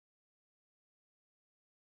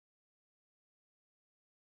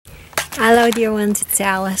Hello, dear ones, it's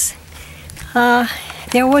Alice.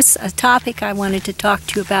 There was a topic I wanted to talk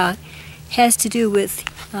to you about. It has to do with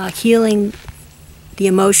healing the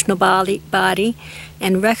emotional body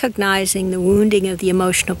and recognizing the wounding of the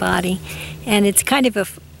emotional body. And it's kind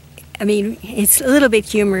of it's a little bit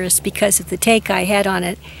humorous because of the take I had on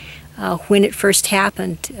it when it first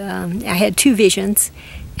happened. I had two visions,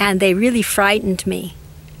 and they really frightened me.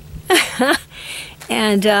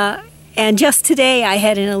 And just today I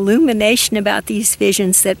had an illumination about these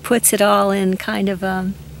visions that puts it all in kind of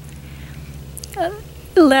a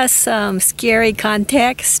less scary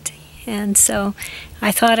context. And so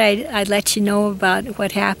I thought I'd let you know about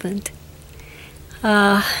what happened.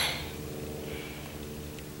 I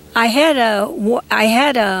had a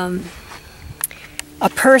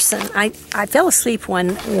person. I fell asleep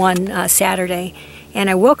one Saturday, and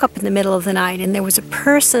I woke up in the middle of the night, and there was a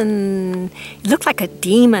person. It looked like a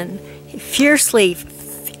demon. Fiercely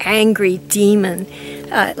angry demon,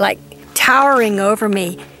 like towering over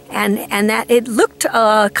me, and that it looked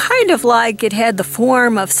kind of like it had the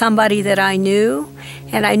form of somebody that I knew,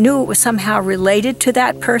 and I knew it was somehow related to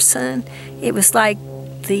that person. It was like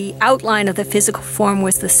the outline of the physical form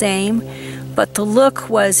was the same, but the look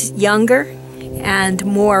was younger and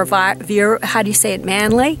more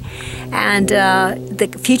manly, and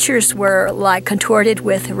the features were like contorted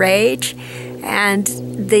with rage. And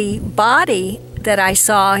the body that I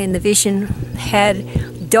saw in the vision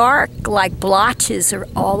had dark, like blotches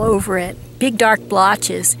all over it, big dark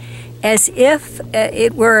blotches, as if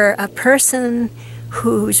it were a person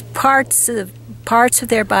whose parts of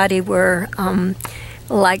their body were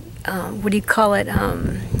what do you call it,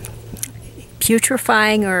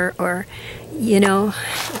 putrefying, or you know,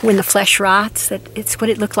 when the flesh rots. It's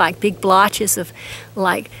what it looked like, big blotches of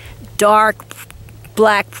like dark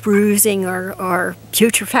black bruising or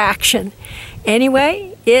putrefaction.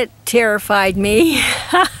 Anyway, it terrified me.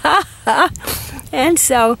 And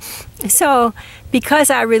so because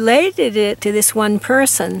I related it to this one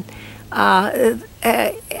person, I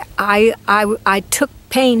took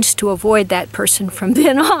pains to avoid that person from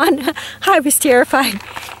then on. I was terrified.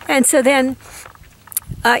 And so then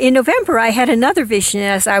in November, I had another vision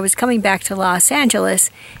as I was coming back to Los Angeles,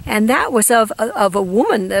 and that was of a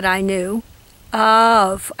woman that I knew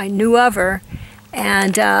of her,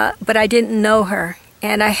 and but I didn't know her.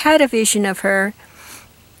 And I had a vision of her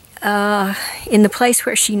in the place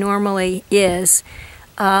where she normally is,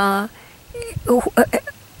 where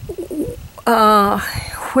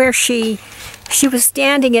she was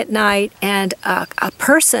standing at night, and a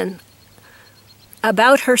person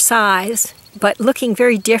about her size, but looking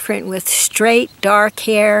very different, with straight dark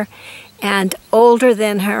hair and older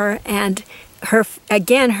than her, and her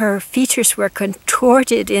features were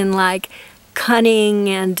contorted in like cunning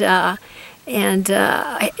and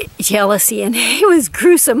jealousy, and it was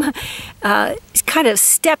gruesome. Kind of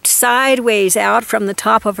stepped sideways out from the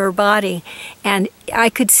top of her body, and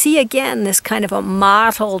I could see again this kind of a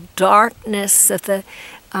mottled darkness of the,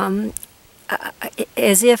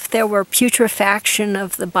 as if there were putrefaction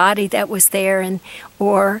of the body that was there,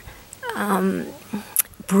 or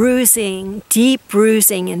bruising, deep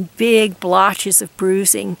bruising, and big blotches of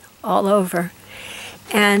bruising all over.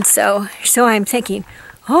 And so I'm thinking,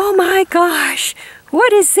 oh my gosh,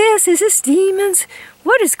 what is this? Is this demons?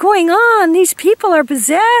 What is going on? These people are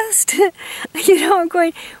possessed. You know, I'm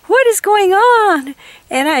going, what is going on?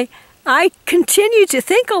 And I continued to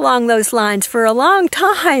think along those lines for a long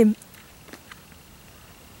time.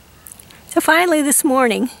 So finally this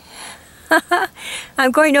morning,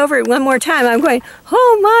 I'm going over it one more time. I'm going,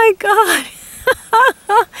 oh my God.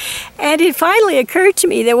 And it finally occurred to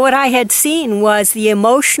me that what I had seen was the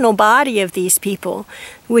emotional body of these people,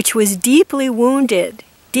 which was deeply wounded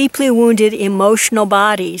emotional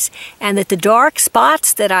bodies, and that the dark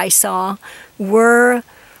spots that I saw were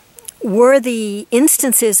the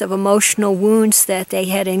instances of emotional wounds that they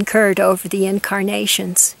had incurred over the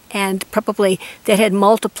incarnations, and probably that had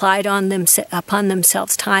multiplied upon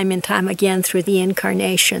themselves time and time again through the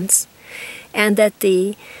incarnations. And that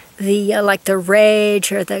the like the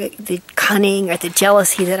rage or the cunning or the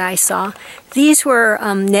jealousy that I saw, these were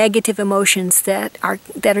negative emotions that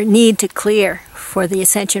need to clear for the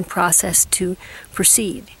ascension process to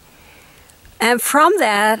proceed. And from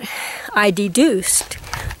that, I deduced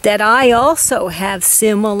that I also have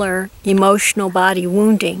similar emotional body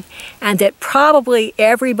wounding, and that probably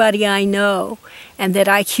everybody I know and that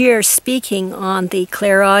I hear speaking on the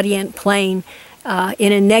clairaudient plane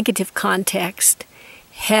in a negative context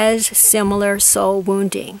has similar soul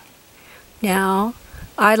wounding. Now,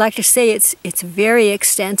 I'd like to say it's very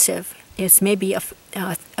extensive. It's maybe a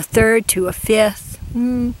third to a fifth,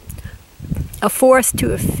 a fourth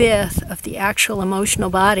to a fifth of the actual emotional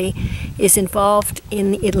body is involved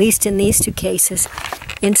in, at least in these two cases,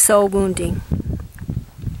 in soul wounding.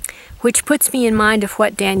 Which puts me in mind of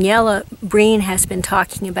what Daniela Breen has been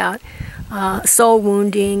talking about, soul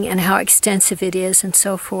wounding and how extensive it is and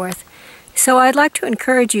so forth. So I'd like to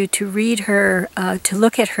encourage you to read her, to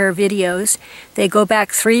look at her videos. They go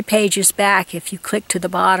back 3 pages back if you click to the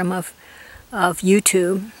bottom of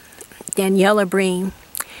YouTube, Daniela Breen,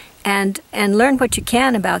 and learn what you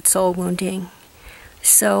can about soul wounding.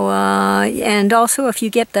 So, and also if you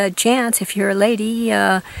get the chance, if you're a lady,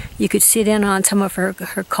 you could sit in on some of her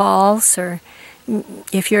calls, or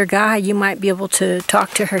if you're a guy, you might be able to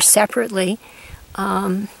talk to her separately.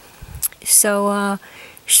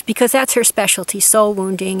 Because that's her specialty, soul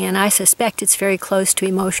wounding, and I suspect it's very close to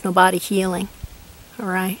emotional body healing. All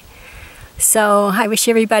right. So I wish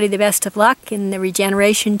everybody the best of luck in the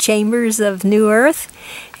regeneration chambers of New Earth,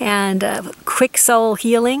 and quick soul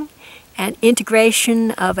healing and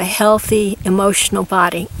integration of a healthy emotional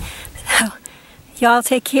body. So, y'all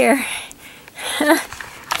take care.